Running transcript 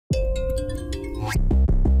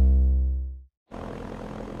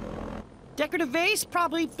Decorative vase,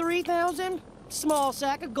 probably 3,000. Small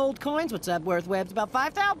sack of gold coins, what's that worth, Webbs? About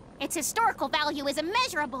 5,000? Its historical value is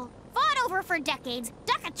immeasurable. Fought over for decades.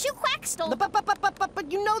 Duck-a-chew-quack stole...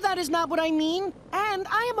 But you know that is not what I mean. And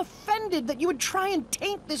I am offended that you would try and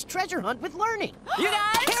taint this treasure hunt with learning. You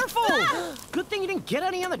guys! Careful! Good thing you didn't get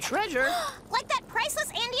any on the treasure. Like that priceless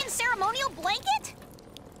Andean ceremonial blanket?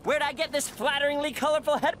 Where'd I get this flatteringly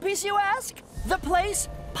colorful headpiece, you ask? The place?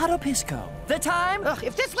 Patopisco. The time? Ugh,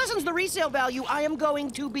 if this lessens the resale value, I am going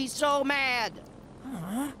to be so mad.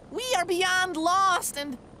 We are beyond lost,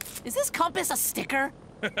 and is this compass a sticker?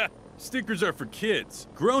 Stickers are for kids.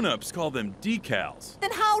 Grown-ups call them decals.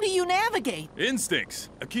 Then how do you navigate? Instincts,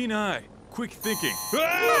 a keen eye, quick thinking.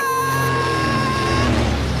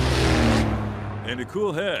 And a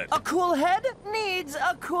cool head. A cool head needs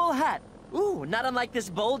a cool hat. Ooh, not unlike this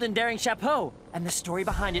bold and daring chapeau. And the story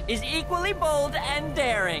behind it is equally bold and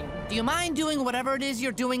daring. Do you mind doing whatever it is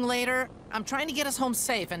you're doing later? I'm trying to get us home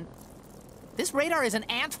safe, and this radar is an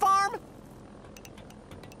ant farm?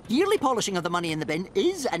 Yearly polishing of the money in the bin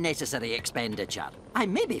is a necessary expenditure. I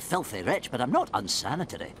may be filthy rich, but I'm not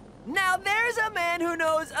unsanitary. Now there's a man who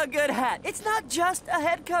knows a good hat. It's not just a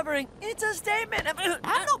head covering, it's a statement.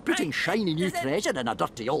 I'm not putting shiny new treasure in a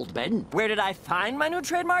dirty old bin. Where did I find my new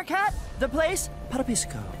trademark hat? The place?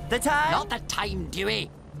 Patopisco. The time? Not the time,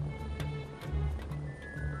 Dewey.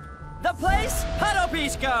 The place?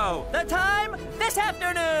 Patopisco. The time? This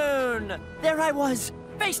afternoon. There I was,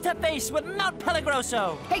 face to face with Mount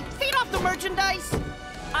Pelagroso. Hey, feed off the merchandise!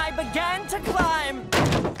 I began to climb.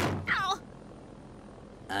 Ow!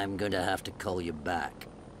 I'm going to have to call you back.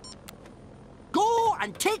 Go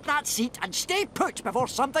and take that seat and stay put before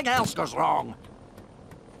something else goes wrong.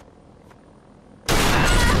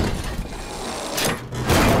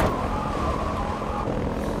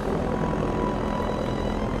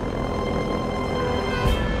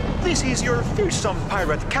 This is your fearsome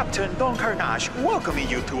pirate Captain Don Karnage welcoming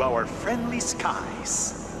you to our friendly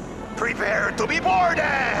skies. Prepare to be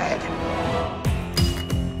boarded!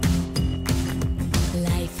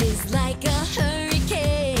 Life is like a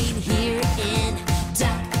hurricane here in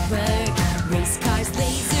Duckburg. Race cars,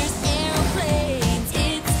 lasers, aeroplanes.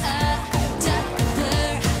 It's a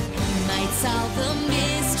Duckburg. Might solve the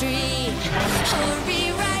mystery or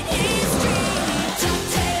rewrite history.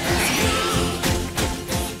 DuckTales.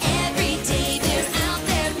 Every day they're out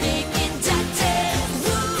there making DuckTales.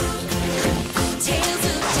 Tales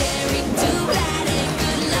of daring, do bad and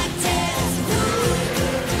good luck tales.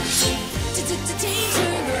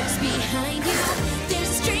 Danger lurks behind you. There's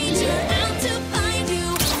a stranger out to find you.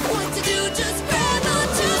 What to do? Just grab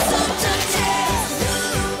onto some DuckTales.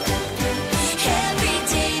 Every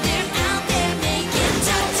day they're out there making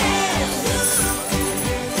DuckTales.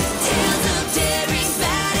 Tales of daring,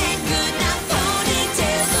 bad and good, not phony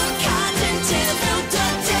tales or cotton tales, no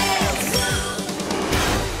DuckTales.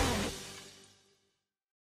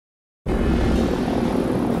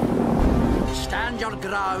 Stand your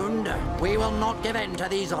ground. We will not give in to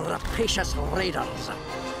these rapacious raiders.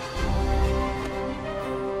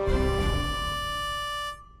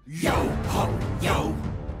 Yo ho yo,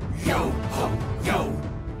 yo ho yo,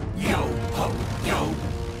 yo ho yo,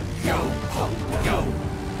 yo ho yo,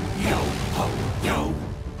 yo ho yo,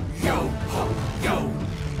 yo ho yo,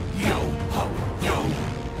 yo ho yo,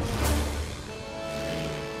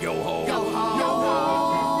 yo ho, yo ho, yo ho.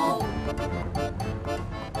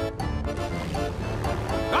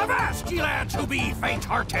 Avast, ye lads who be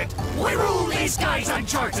faint-hearted! We rule these skies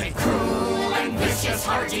uncharted! Cruel and vicious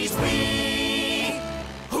hearties we,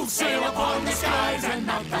 who sail upon the skies and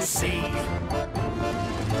not the sea.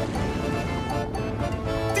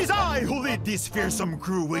 Tis I who lead this fearsome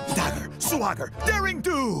crew with dagger, swagger, daring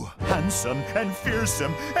do, handsome and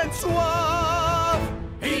fearsome and suave.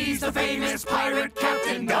 He's the famous pirate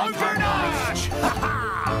Captain Don Karnage! Ha-ha!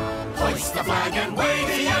 Hoist the flag and wave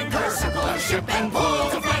the anchor, circle our ship and pull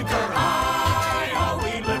the flanker. Aye, all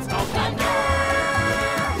we live to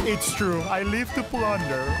plunder. It's true, I live to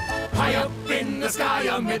plunder. High up in the sky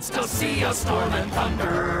amidst a sea of storm and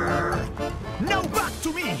thunder. Now back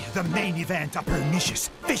to me, the main event, a pernicious,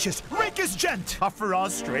 vicious, rakish gent, a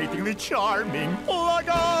frustratingly charming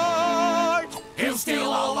sluggard. He'll steal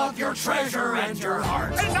all of your treasure and your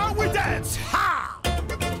heart. And now we dance! Ha!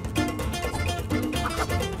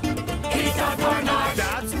 He's Don Karnage.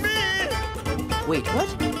 That's me! Wait, what?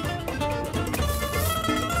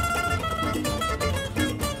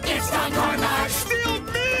 It's Don Karnage. Still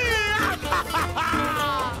me!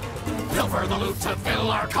 Pilfer the loot to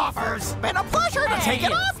fill our coffers. Been a pleasure to take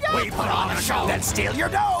it off you! We put on a show. Then steal your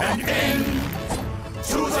dough! And in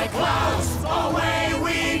to the clouds away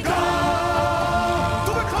we go.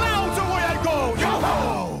 To the clouds away I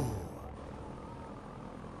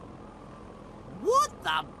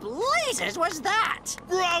was that?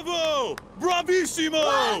 Bravo! Bravissimo!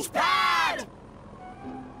 Launchpad!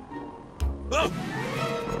 Oh.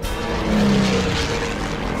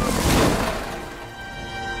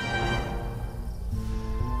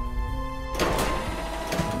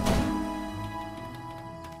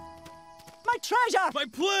 My treasure! My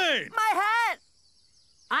plane! My hat!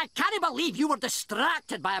 I can't believe you were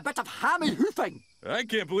distracted by a bit of hammy hoofing. I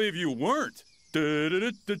can't believe you weren't.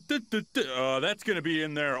 Oh, that's gonna be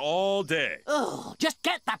in there all day. Oh, just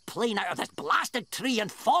get the plane out of this blasted tree and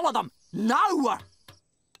follow them. Now!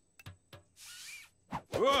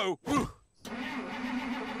 Whoa!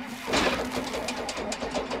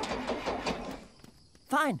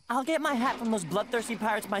 Fine, I'll get my hat from those bloodthirsty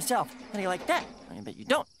pirates myself. How do you like that? I bet you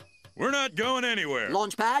don't. We're not going anywhere.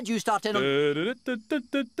 Launchpad, you start in on...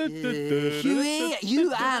 Huey,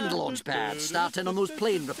 you and Launchpad start in on those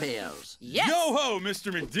plane repairs. Yes! Yo-ho,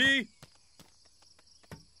 Mr. McD!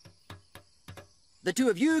 The two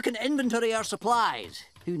of you can inventory our supplies.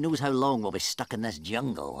 Who knows how long we'll be stuck in this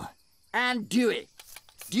jungle. And Dewey.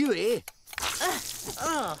 Dewey,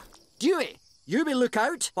 you be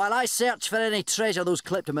lookout while I search for any treasure those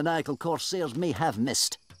kleptomaniacal corsairs may have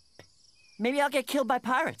missed. Maybe I'll get killed by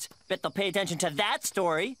pirates. Bet they'll pay attention to that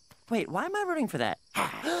story. Wait, why am I rooting for that?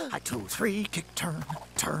 1, 2, 3, kick, turn,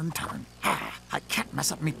 turn, turn. I can't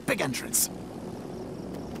mess up me big entrance.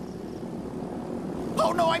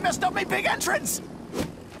 Oh no, I messed up my big entrance!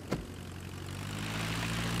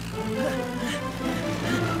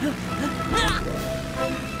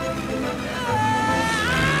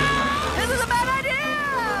 This is a bad idea!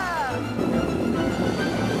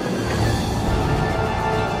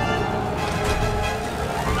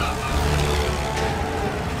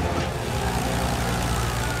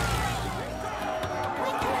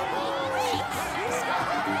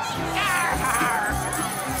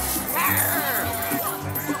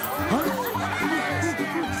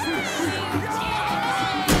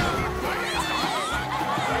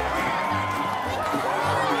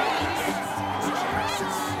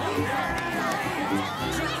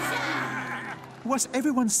 Was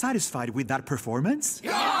everyone satisfied with that performance?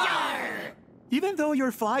 Yarr! Even though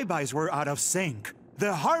your flybys were out of sync,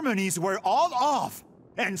 the harmonies were all off,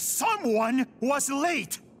 and someone was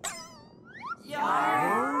late.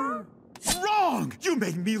 Yarr! Wrong! You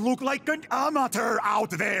made me look like an amateur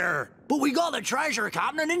out there! But we got the treasure,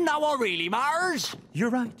 Captain, isn't that what really matters? You're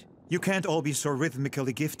right. You can't all be so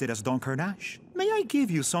rhythmically gifted as Don Karnage. May I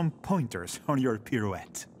give you some pointers on your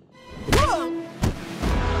pirouette? Whoa!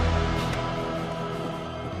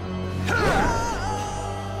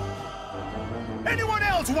 Anyone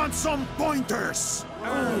else want some pointers?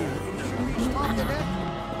 Whoa!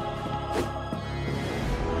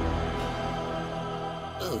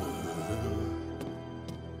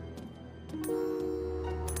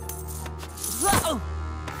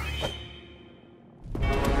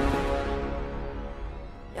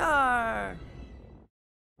 Yarr!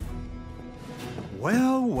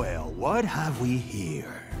 Well, well, what have we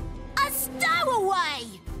here? A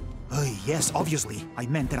stowaway! Yes, obviously. I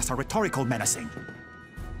meant it as a rhetorical menacing.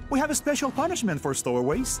 We have a special punishment for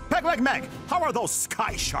stowaways. Peg Leg Meg, how are those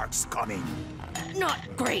sky sharks coming? Not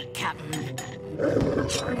great, Captain.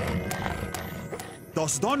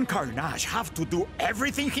 Does Don Karnage have to do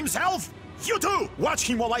everything himself? You two, watch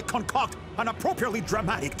him while I concoct an appropriately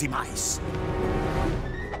dramatic demise.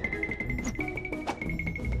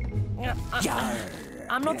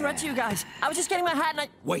 I'm no threat to you guys. I was just getting my hat and I...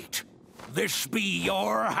 Wait, this be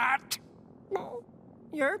your hat?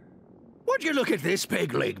 You're... Would you look at this,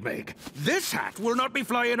 Peg Leg Meg? This hat will not be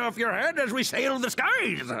flying off your head as we sail the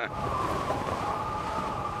skies.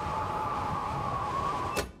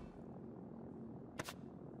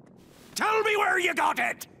 Tell me where you got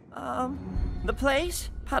it! The place?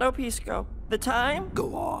 Pato Pisco. The time?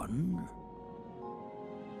 Go on.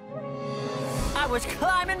 I was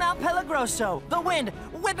climbing Mount Pelagroso. The wind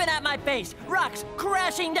whipping at my face. Rocks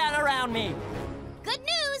crashing down around me. Good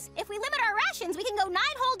news! If we limit our rations, we can go 9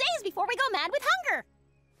 whole days before we go mad with hunger.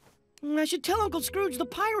 I should tell Uncle Scrooge the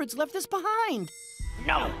pirates left this behind.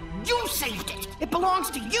 No, you saved it. It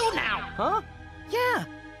belongs to you now. Huh? Yeah,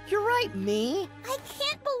 you're right, me. I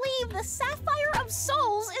can't believe the Sapphire of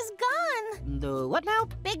Souls is gone. The what now?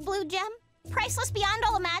 Big blue gem. Priceless beyond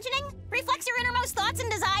all imagining. Reflects your innermost thoughts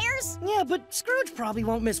and desires. Yeah, but Scrooge probably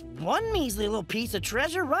won't miss one measly little piece of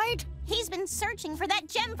treasure, right? He's been searching for that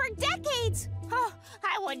gem for decades. Oh,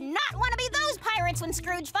 I would not want to be those pirates when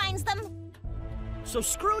Scrooge finds them. So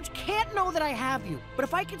Scrooge can't know that I have you. But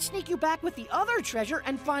if I can sneak you back with the other treasure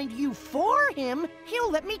and find you for him, he'll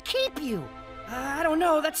let me keep you. I don't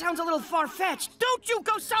know, that sounds a little far-fetched. Don't you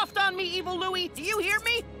go soft on me, evil Louie! Do you hear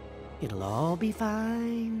me? It'll all be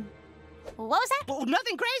fine. What was that? Oh,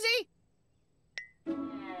 nothing crazy.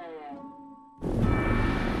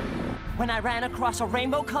 When I ran across a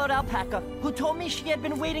rainbow-colored alpaca who told me she had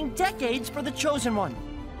been waiting decades for the chosen one.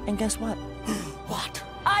 And guess what? What?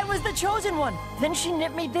 I was the chosen one. Then she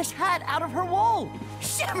knit me this hat out of her wool.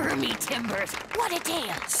 Shiver me timbers. What a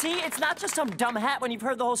tale. See, it's not just some dumb hat when you've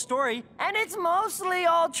heard the whole story. And it's mostly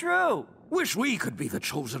all true. Wish we could be the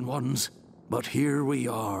chosen ones. But here we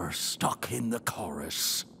are, stuck in the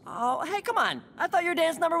chorus. Oh, hey, come on. I thought your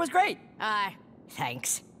dance number was great.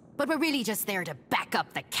 Thanks. But we're really just there to back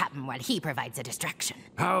up the captain while he provides a distraction.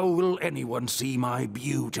 How will anyone see my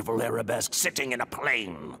beautiful arabesque sitting in a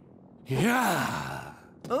plane? Yeah.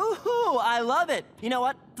 Ooh, I love it. You know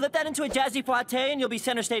what? Flip that into a jazzy flatte and you'll be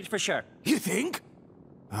center stage for sure. You think?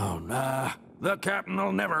 Oh, nah. The captain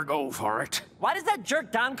will never go for it. Why does that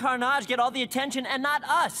jerk Don Karnage get all the attention and not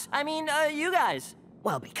us? I mean, you guys.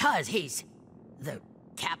 Well, because he's the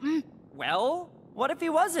captain. Well, what if he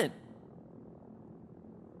wasn't?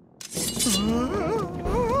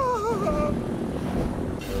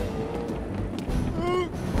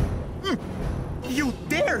 You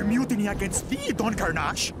dare mutiny against me, Don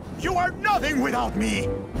Karnage? You are nothing without me!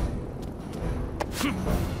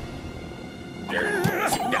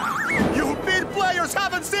 You bid players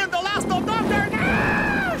haven't seen the last of Don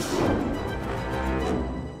Karnage!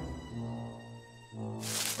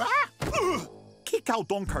 Kick out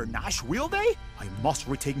Don Karnage, will they? I must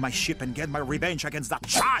retake my ship and get my revenge against that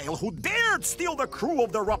child who dared steal the crew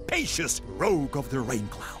of the rapacious rogue of the rain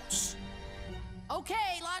clouds.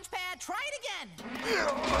 Okay, Launchpad, try it again.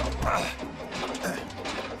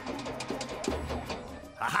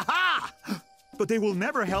 Ha ha ha! But they will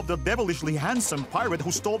never help the devilishly handsome pirate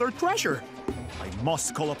who stole their treasure. I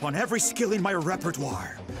must call upon every skill in my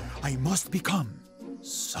repertoire. I must become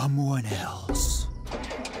someone else.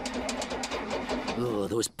 Oh,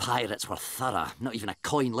 those pirates were thorough. Not even a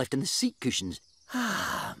coin left in the seat cushions.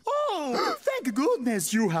 Oh, thank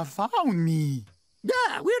goodness you have found me.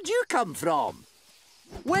 Yeah, where'd you come from?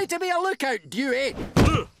 Way to be a lookout, Dewey.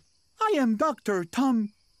 I am Dr. Don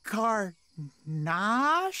Karnage.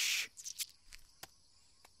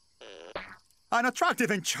 An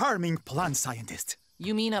attractive and charming plant scientist.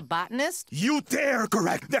 You mean a botanist? You dare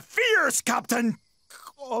correct the fierce captain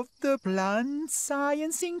of the plant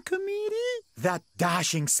sciencing committee? That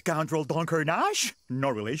dashing scoundrel Don Karnage, no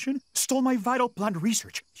relation, stole my vital plant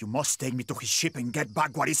research. You must take me to his ship and get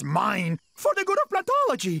back what is mine for the good of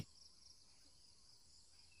plantology.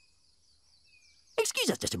 Excuse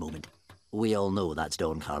us just a moment. We all know that's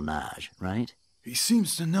Don Karnage, right? He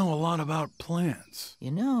seems to know a lot about plants.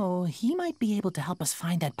 You know, he might be able to help us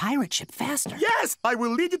find that pirate ship faster. Yes, I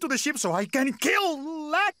will lead you to the ship so I can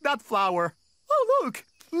like that flower. Oh, look,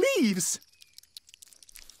 leaves.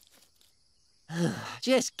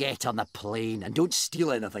 Just get on the plane and don't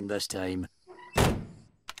steal anything this time.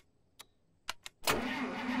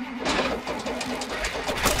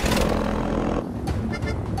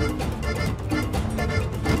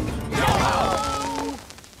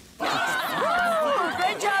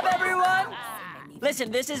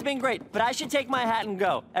 Listen, this has been great, but I should take my hat and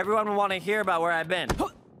go. Everyone will want to hear about where I've been.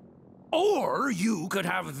 Or you could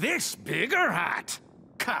have this bigger hat,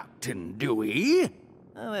 Captain Dewey.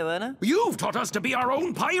 Oh, wait, what now? You've taught us to be our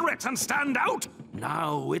own pirates and stand out.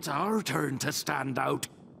 Now it's our turn to stand out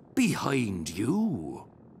behind you.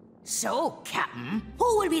 So, Captain,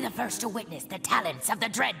 who will be the first to witness the talents of the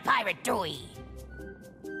dread pirate Dewey?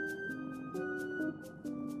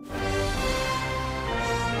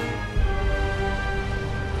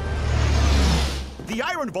 The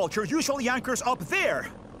Iron Vulture usually anchors up there.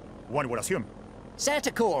 One would assume. Set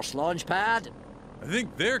a course, Launchpad. I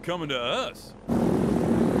think they're coming to us.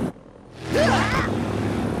 Yo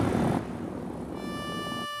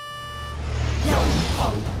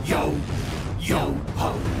ho yo, yo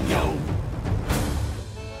ho yo,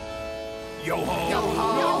 yo ho yo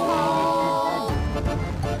ho.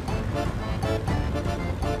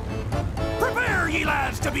 Prepare ye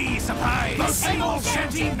lads to be surprised. The same old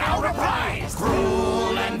shanty now reprised.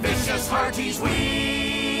 Cruel and vicious hearties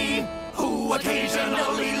we, who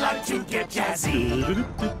occasionally like to get jazzy.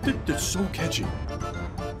 It's so catchy.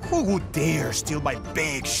 Who would dare steal my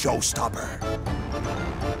big showstopper?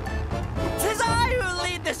 'Tis I who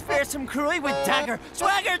lead this fearsome crew with dagger,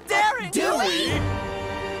 swagger, daring. Dewey!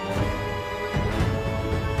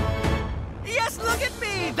 Yes, look at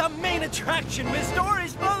me, the main attraction with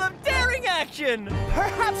stories full of daring action.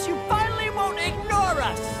 Perhaps you finally won't ignore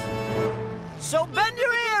us. So bend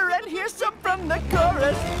your ear and hear some from the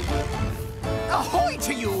chorus. Ahoy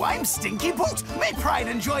to you! I'm Stinky Boots. Me pride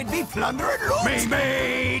and joy be plunder and loot. Me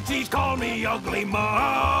mateys call me Ugly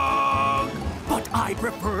Mug, but I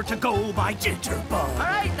prefer to go by Jitterbug. All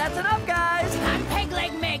right, that's enough, guys. I'm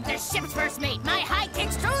Pegleg Meg, the ship's first mate. My high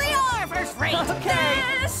kicks truly are first rate. Okay.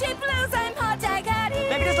 The ship blues, I'm hot, I got it.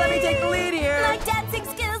 Maybe just let me take the lead here. My dancing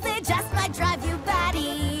skills, they just might drive you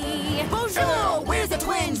batty. Bonjour, where's the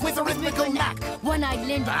twins with a rhythmical knack? One-eyed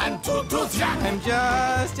Linda and Two-Tooth Jack. I'm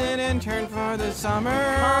just an intern for the summer.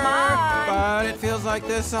 Come on. But it feels like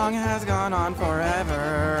this song has gone on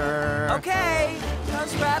forever. Okay,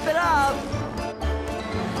 let's wrap it up.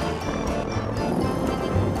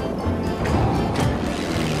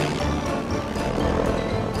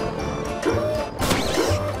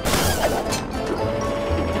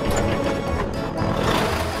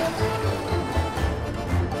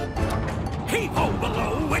 Heave-ho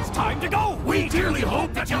below, it's time to go. We dearly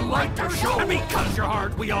hope that you liked our show. And because your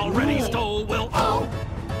heart we already stole, we'll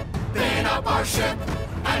open up our ship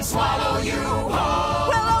and swallow you whole.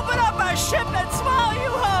 We'll open up our ship and swallow you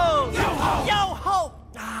whole. Yo-ho! Yo-ho!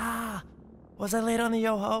 Ah, was I late on the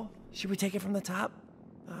yo-ho? Should we take it from the top?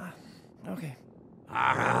 Okay.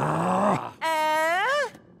 How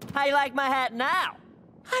you like my hat now?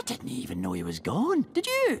 I didn't even know he was gone. Did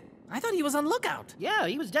you? I thought he was on lookout. Yeah,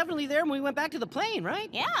 he was definitely there when we went back to the plane, right?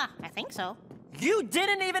 Yeah, I think so. You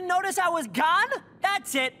didn't even notice I was gone?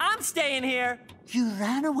 That's it, I'm staying here. You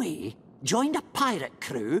ran away, joined a pirate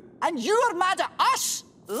crew, and you're mad at us?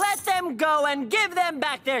 Let them go and give them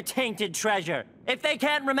back their tainted treasure. If they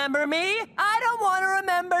can't remember me, I don't want to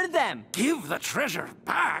remember them. Give the treasure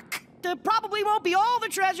back. There probably won't be all the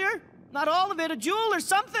treasure. Not all of it, a jewel or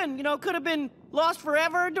something. You know, could have been lost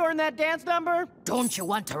forever during that dance number. Don't you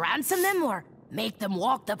want to ransom them or make them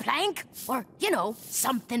walk the plank? Or, you know,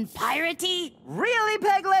 something piratey? Really,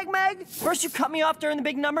 Pegleg Meg? First you cut me off during the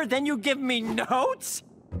big number, then you give me notes?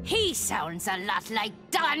 He sounds a lot like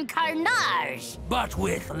Don Karnage. But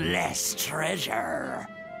with less treasure.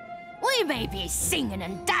 We may be singing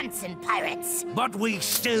and dancing pirates. But we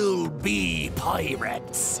still be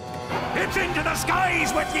pirates. It's into the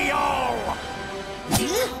skies with ye all!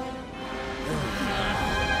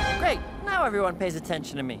 Great, now everyone pays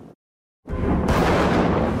attention to me.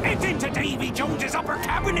 It's into Davy Jones's upper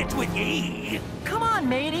cabinet with ye! Come on,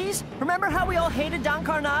 mateys. Remember how we all hated Don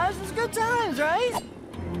Karnage? It was good times, right?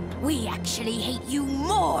 We actually hate you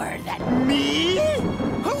more than... Me?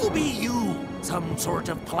 Who be you? Some sort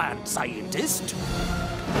of plant scientist?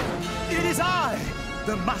 It is I,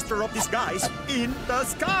 the master of disguise in the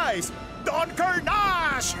skies, Don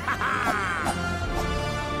Karnage!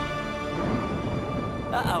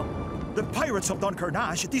 Uh-oh. The pirates of Don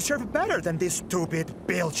Karnage deserve better than this stupid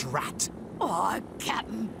bilge rat. Oh,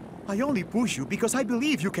 Captain. I only push you because I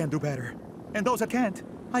believe you can do better. And those that can't,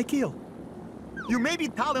 I kill. You may be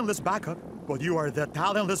talentless backup, but you are the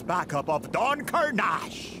talentless backup of Don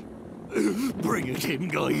Karnage. Bring it in,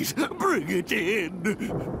 guys. Bring it in.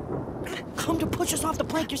 Come to push us off the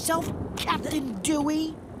plank yourself, Captain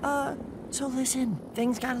Dewey. So listen,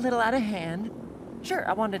 things got a little out of hand. Sure,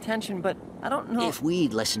 I want attention, but I don't know... If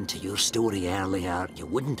we'd listened to your story earlier, you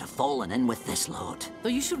wouldn't have fallen in with this lot. Though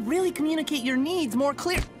you should really communicate your needs more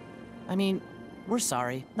clear. I mean, we're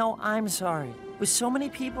sorry. No, I'm sorry. With so many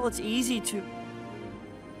people, it's easy to...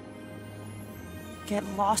 get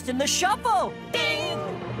lost in the shuffle! Ding!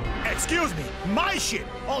 Excuse me, my ship.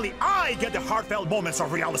 Only I get the heartfelt moments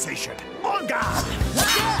of realization. On guard!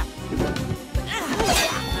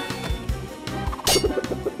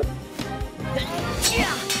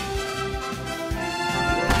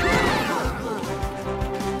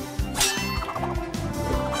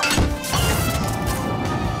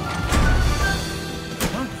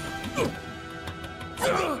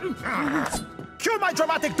 Cue my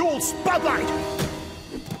dramatic duel spotlight!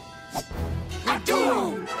 A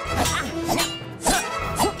duel!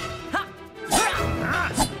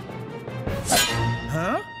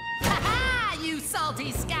 Huh? Ha-ha, you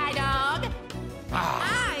salty sky dog!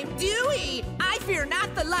 I'm Dewey! I fear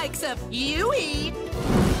not the likes of Huey!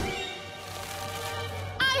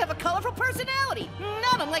 I have a colorful personality.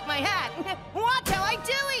 None of them like my hat. Watch how I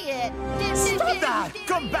Dewey it. Stop that!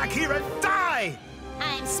 Come back here and die!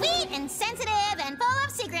 I'm sweet and sensitive and full of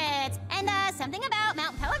secrets. And, something about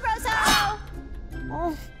Mount Pelagroso.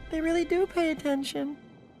 Oh, they really do pay attention.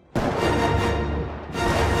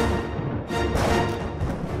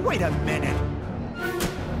 Wait a minute.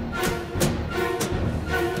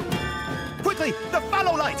 Quickly, the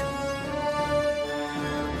follow light!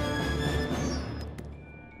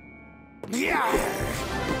 Yeah!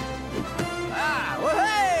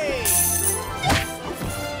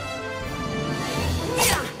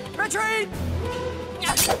 Retreat!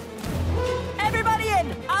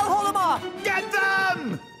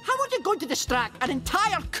 distract an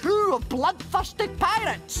entire crew of bloodthirsty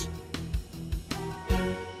pirates.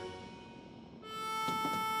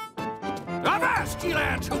 Avast, ye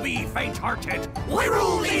lads who be faint-hearted! We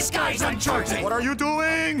rule these skies uncharted! What are you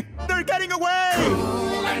doing? They're getting away!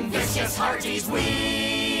 Cruel and vicious hearties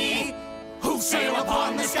we, who sail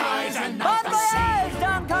upon the skies and not the sea!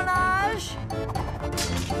 Don Karnage!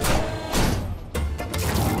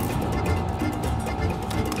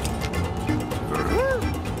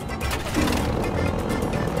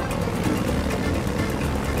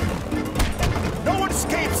 No one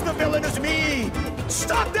escapes the villain as me!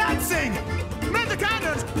 Stop dancing! Man the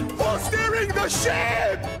cannons! Who's steering the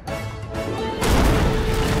ship?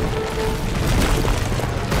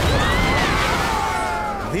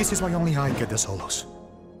 This is why only I get the solos.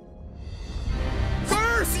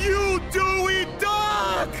 Curse you, Dewey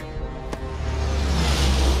Duck!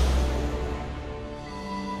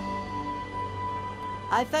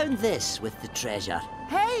 I found this with the treasure.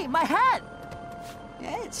 Hey, my hat!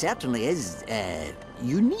 Yeah, it certainly is,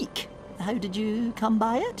 unique. How did you come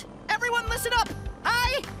by it? Everyone listen up!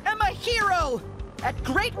 I am a hero! At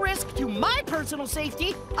great risk to my personal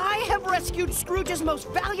safety, I have rescued Scrooge's most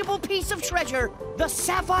valuable piece of treasure, the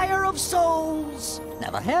Sapphire of Souls.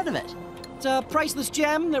 Never heard of it. It's a priceless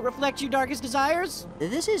gem that reflects your darkest desires.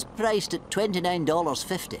 This is priced at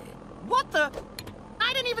 $29.50. What the?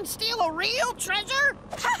 I didn't even steal a real treasure?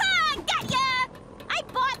 Ha-ha! Got ya! I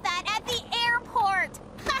bought that at the airport!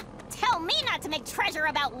 Ha! Tell me not to make treasure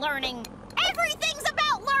about learning! Everything's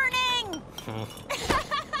about learning!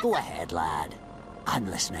 Go ahead, lad. I'm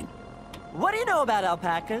listening. What do you know about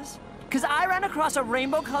alpacas? Because I ran across a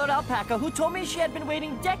rainbow-colored alpaca who told me she had been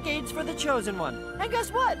waiting decades for the chosen one. And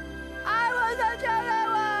guess what? I was the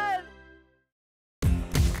chosen one!